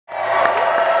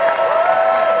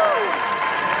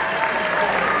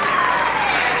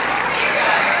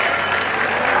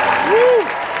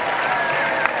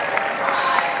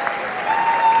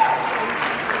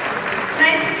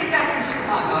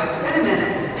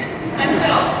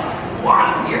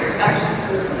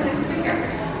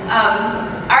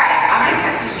All right, I'm gonna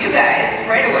cut to you guys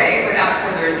right away without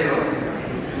further ado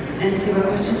and see what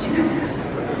questions you guys have.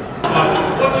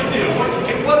 What'd you do?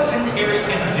 What can Jeri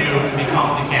do to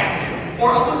become the captain?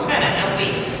 Or a lieutenant, at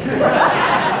least?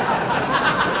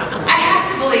 I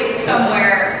have to believe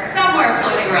somewhere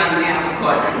floating around the animal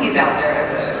quadrant, he's out there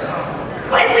as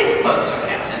at least close to a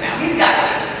captain now. He's got to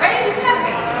be, right? He's got to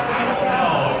be. I don't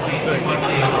know. Jake might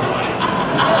say otherwise.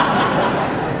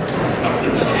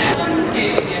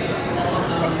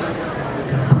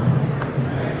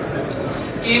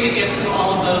 Gave a gift to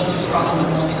all of those who struggle with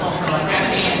multicultural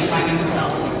identity and finding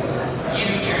themselves.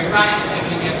 You, Jeri Ryan, have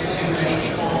given a gift to many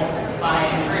people by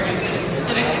encouraging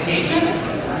civic engagement.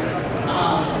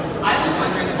 I was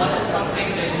wondering, what is something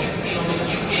that you feel that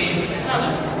you gave to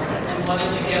Seven, and what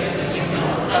is a gift that you feel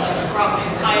that Seven across the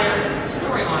entire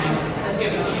storyline has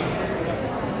given to you?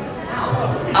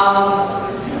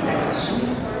 Wow. That's a good question.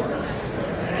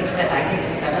 A gift that I gave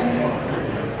to Seven.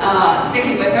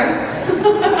 Sticking with her,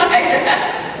 I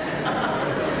guess.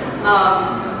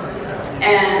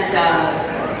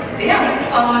 Yeah,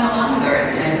 following along with her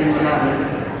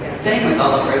and staying with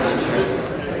all of her adventures.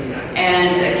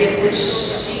 And a gift that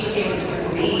she gave to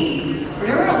me.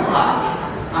 There were a lot,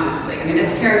 honestly. I mean,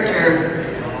 this character,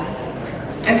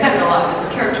 I've said it a lot, but this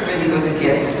character really was a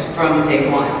gift from day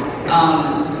one.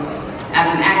 As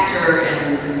an actor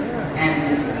and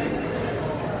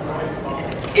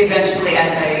eventually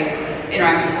as I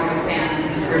interacted more with fans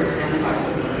and heard and talked to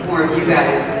more of you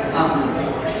guys,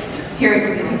 hearing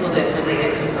from the people that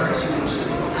related to her, as you mentioned,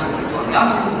 people on the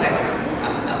autism spectrum,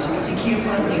 LGBTQ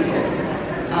plus people,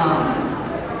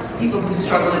 people who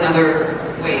struggle in other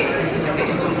ways, who feel like they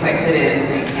just don't quite fit in,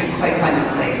 they can't quite find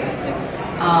their place.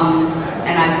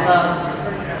 And I love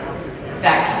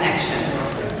that connection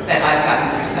that I've gotten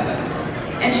through Seven.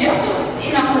 And she also,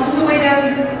 you know, it was a way to,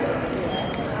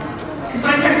 because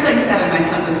when I started playing Seven, my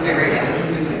son was very young,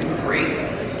 he was 3.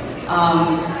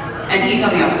 And he's on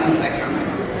the autism spectrum.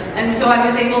 And so I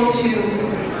was able to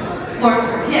learn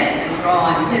from him and draw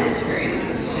on his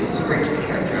experiences to bring to the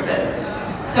character a bit.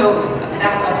 So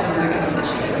that was also another gift that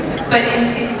she gave. But in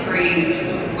season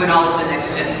 3, when all of the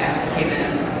next gen cast came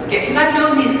in, because I've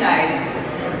known these guys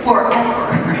forever,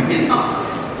 you know.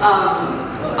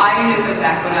 I knew them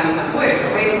back when I was on Voyager,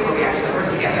 way before we actually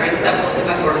worked together, and several of them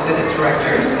I've worked with as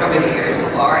directors over the years,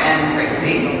 LeVar and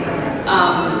Trixie.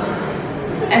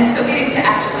 And so getting to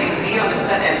actually be on a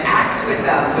set and act with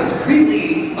them was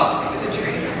really fun. It was a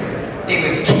treat. It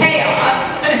was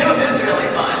chaos, but it was really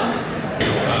fun.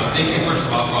 Thank you, first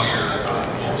of all, for all your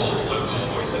vocal,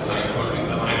 political voices on your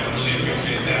postings online. I really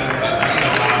appreciate that.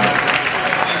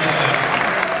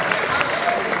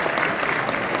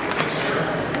 It's true.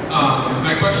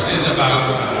 My question is about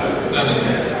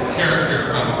Seven's character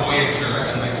from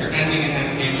Voyager and like your ending and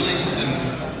endgame. Really just didn't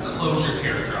close your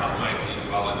character out, in my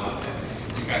opinion, well enough.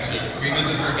 You got to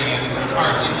revisit her again in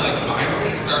Picard. Do you feel like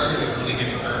finally Star Trek is really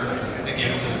giving her the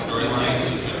gift of the storyline?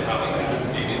 She should have probably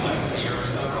maybe last year or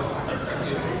so. Star Trek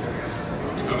 2.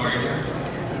 Voyager.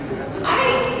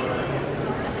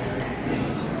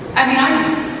 I mean, I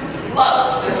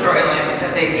love the storyline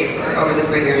that they gave her over the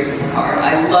 3 years of Picard.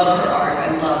 I love her arc.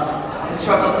 I love the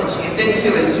struggles that she had been to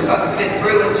and been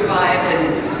through and survived, and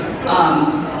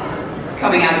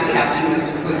coming out as captain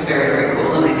was very, very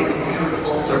cool, and I think a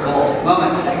full circle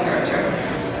moment with that character.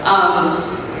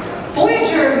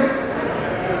 Voyager,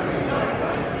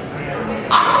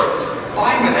 I was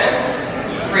fine with it,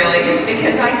 really,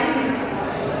 because I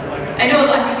know,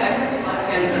 I think I've heard a lot of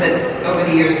fans that over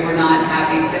the years were not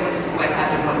happy because they wanted to see what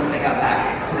happened once they got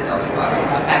back to the Delta Quadrant,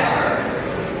 got back to her.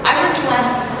 I was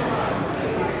less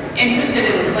interested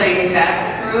in playing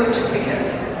that through, just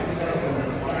because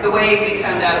the way we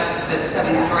found out that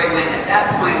Seven's story went at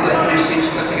that point was, you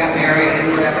know, she got married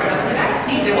and whatever, and I was like, I don't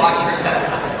need to watch her set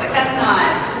up house. Like, that's not,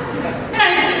 I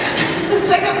don't need to do that. It's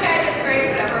like, okay, that's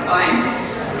great, whatever, fine.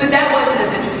 But that wasn't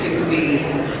as interesting for me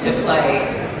to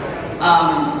play.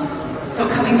 So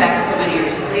coming back so many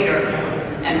years later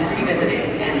and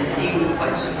revisiting and seeing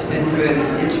what she had been through in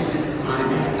an intimate time,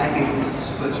 I think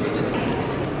was really fun.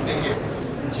 Thank you.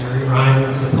 Jeri Ryan,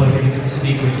 it's a pleasure to get to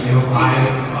speak with you.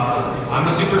 I'm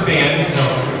a super fan, so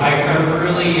I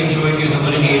really enjoyed you as a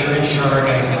litigator in Shark.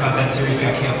 I thought that series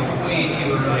got canceled way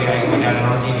too early. I got it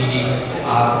on DVD.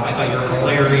 I thought you were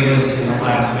hilarious in The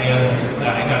Last Man.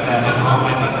 I got that at home.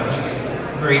 I thought that was just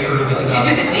great early stuff.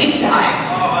 You did the deep dives.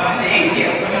 Thank you.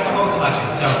 I got the whole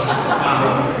collection. So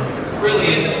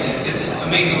really, it's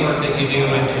amazing work that you do,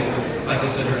 and like I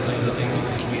said earlier, the things for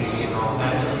the community and all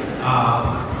that.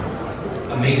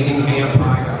 Amazing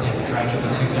vampire in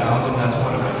Dracula 2000. That's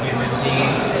one of my favorite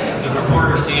scenes. The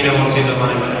reporter scene, I won't say the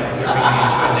line, but really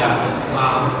enjoyed that.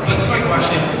 But to my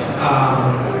question,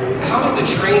 how did the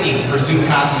training for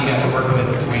Zuccotti, you got to work with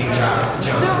Dwayne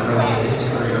Johnson early in his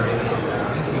career, I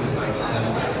think it was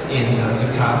 97, in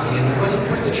Zuccotti, and what did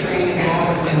the training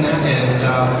involve in that,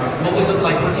 and what was it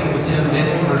like working with him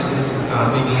then versus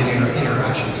maybe any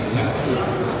interactions you had?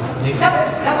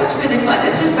 That was really fun.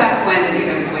 This was back when, you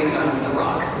know, Dwayne The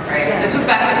Rock, right? This was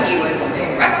back when he was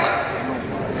a wrestler.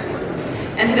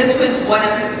 And so this was one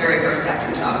of his very first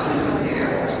acting jobs when he was in the Air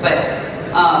Force. But,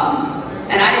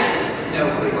 and I didn't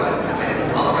know who he was, I didn't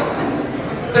follow wrestling.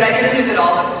 But I just knew that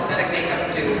all the prosthetic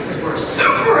makeup dudes were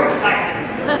super excited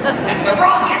that The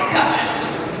Rock is coming.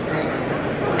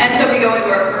 And so we go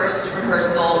into our first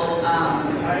rehearsal,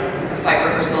 fight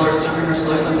rehearsal or stunt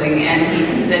rehearsal or something, and he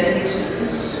comes in and he's just the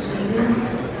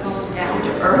sweetest, most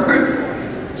down-to-earth,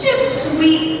 just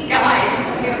sweet guys.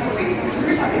 We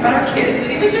were talking about our kids,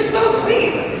 and he was just so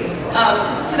sweet.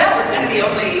 So that was kind of the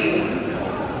only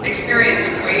experience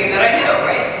of Dwayne that I knew,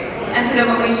 right? And so then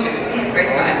when we shoot, we had a great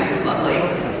time, he was lovely.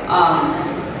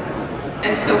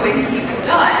 And so when he was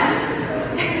done,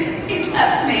 he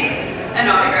left me an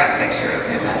autographed picture of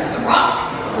him as The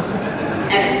Rock.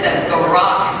 And it said, "The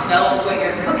Rock smells what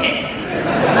you're cooking."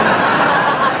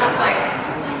 I was like,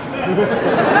 what?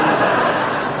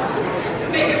 The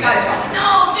makeup guys were like,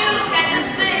 "No, dude, that's his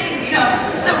thing. You know,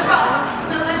 it's The Rock.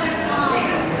 Smell as you're smelling."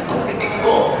 I was like, "Oh, okay,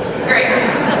 cool, great."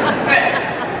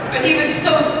 But he was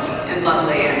so sweet and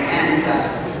lovely, and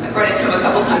I've run into him a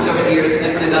couple times over the years at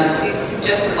different events, and he's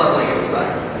just as lovely as he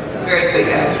was. He's a very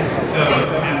sweet guy. So,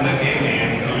 as a gay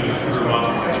man who grew up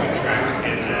watching track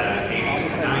in the 80s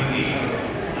and 90s,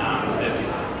 this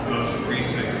most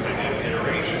recent kind of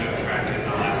iteration of track in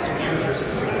the last 2 years or so,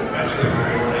 especially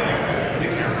with the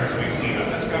characters we've seen on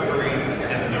Discovery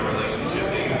and the relationship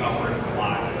that you helped bring to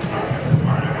life in Star Trek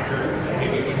Picard. I wonder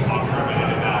if you could talk for a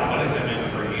minute about what has it meant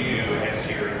for you as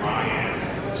Jeri Ryan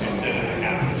to sit in the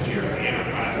captain's chair of the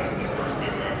Enterprise as the first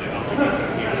member of the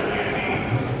LGBTQ community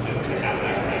to have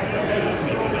that kind of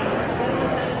visibility.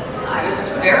 I was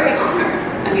very honored.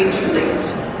 I mean, truly.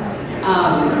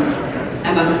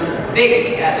 I'm a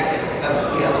big advocate of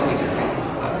the LGBTQ+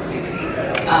 community.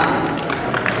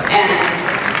 And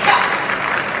yeah,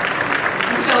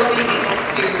 so being able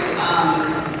to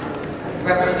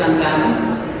represent them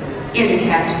in the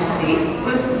captain's seat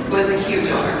was a huge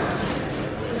honor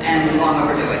and long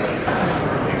overdue, I think.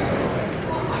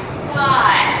 Oh my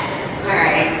God! All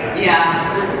right,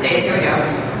 yeah. Hey, here we go.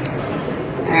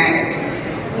 All right.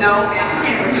 No, yeah, I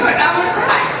can't do it. I'm gonna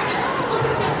cry.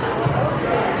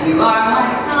 You are my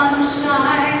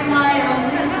sunshine, my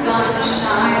only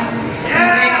sunshine. You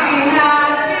make me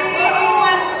happy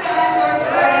when skies are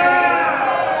gray.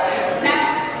 Now,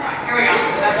 right, here we go.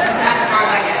 That's as far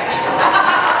as I get.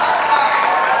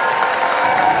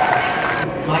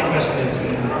 My question is,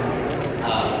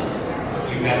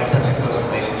 you had such a close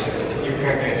relationship with it. Your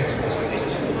character had such a close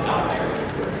relationship with the doctor.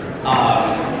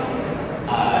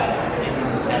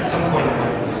 At some point in one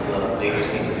of the later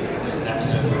seasons, there's an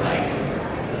episode where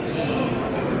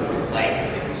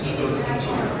he goes into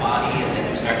your body and then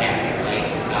you start acting like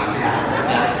the doctor.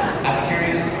 I'm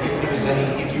curious if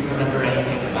if you remember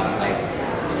anything about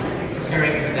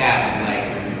preparing for that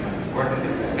and working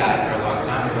with this guy for a long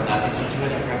time or whatnot. Did you do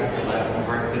any prep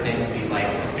work with him to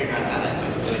figure out how to do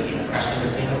a good impression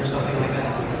of him or something like that?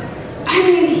 I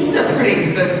mean, he's a pretty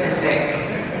specific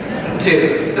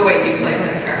dude, the way he plays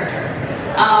that character.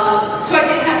 So I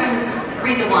did have him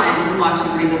read the lines and watch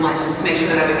him read the lines just to make sure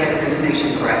that I would get his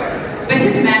intonation correct. But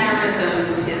his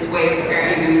mannerisms, his way of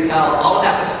carrying himself, all of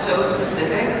that was so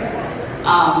specific.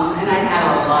 And I had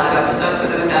a lot of episodes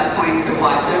with him at that point to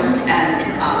watch him and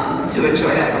to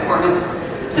enjoy that performance.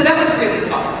 So that was really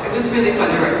fun. It was really fun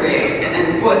to recreate, and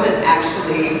it wasn't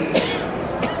actually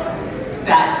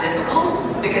that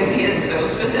difficult because he is so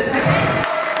specific.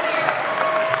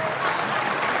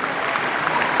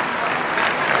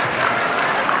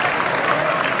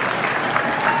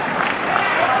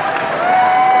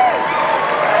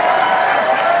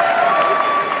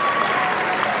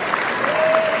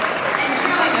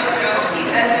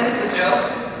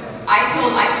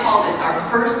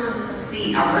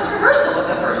 Our first rehearsal of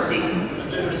the first scene,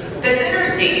 the dinner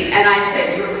scene, and I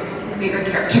said, "You're my favorite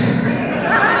character." I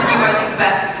said, "You are the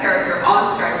best character on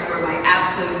Star Trek. You are my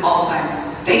absolute all-time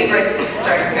favorite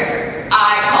Star Trek character."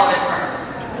 I called it first.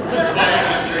 I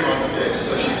just came on stage,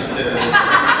 so she can say that.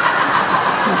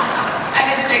 I'm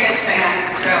his biggest fan.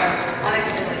 It's true.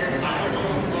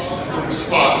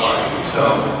 Spotlight. So.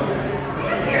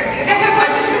 Here, you guys have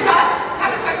questions for Todd? How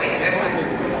does Todd behave every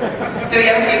time? Do we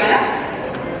have a few minutes?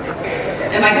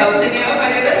 Am I hosting you if I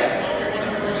do this?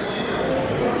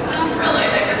 Really?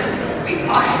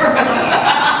 talk for a minute.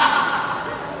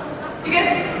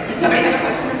 Does somebody have a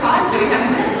question for Todd? Do we have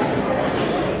a minute?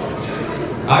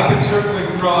 I can certainly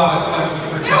throw out a question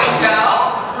for There we Todd. go.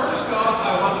 First off,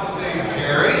 I want to say,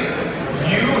 Jeri,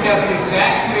 you have the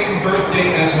exact same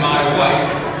birthday as my wife.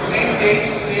 Same date,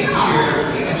 same year,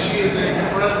 and she is an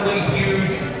incredibly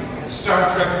huge Star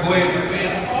Trek Voyager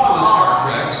fan, all the Star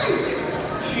Treks.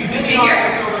 She's in the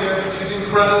office over there, but she's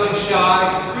incredibly shy.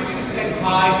 Could you say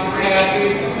hi to Kathy?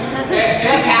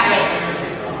 Kathy.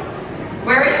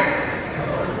 Where are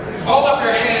you? Hold up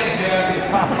your hand, Kathy.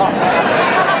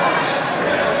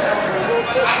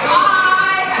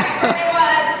 Hi, happy birthday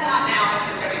was. Not now, it's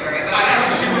in February. But I know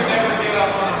she would never get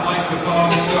up on a microphone,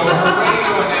 so her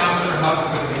radio announcer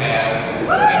husband has.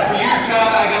 And for you,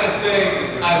 Todd, I gotta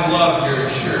say, I love your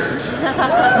shirt.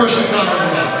 Push it down the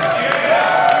box.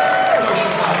 Push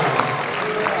it down the box.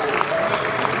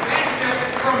 That's it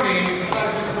from me. I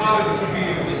just wanted to be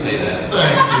able to say that.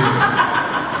 Thank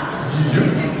you.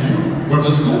 You went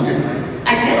to school here.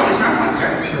 I did. I went to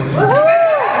Northwestern. She went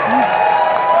to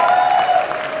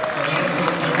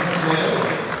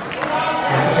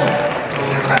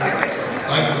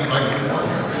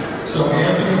So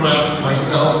Anthony Rapp,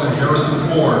 myself, and Harrison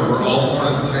Ford were all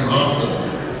born at the same hospital.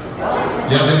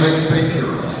 Yeah, they make space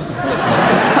heroes.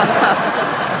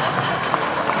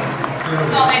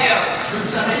 That's all they do.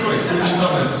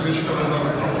 Swedish covenant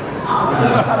hospital.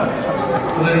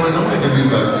 Yeah. But anyway, I'm going to give you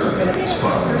back your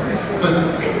spot. But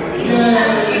It's good to see you.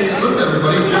 yay! Look,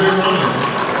 everybody, Jeri Ryan.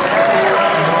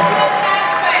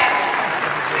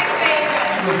 Big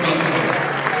favorite.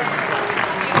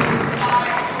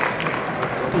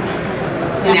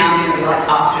 So now I'm going to be like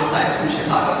ostracized from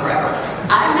Chicago forever.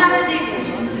 I'm not a deep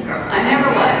music girl. I never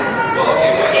was. Well,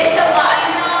 okay,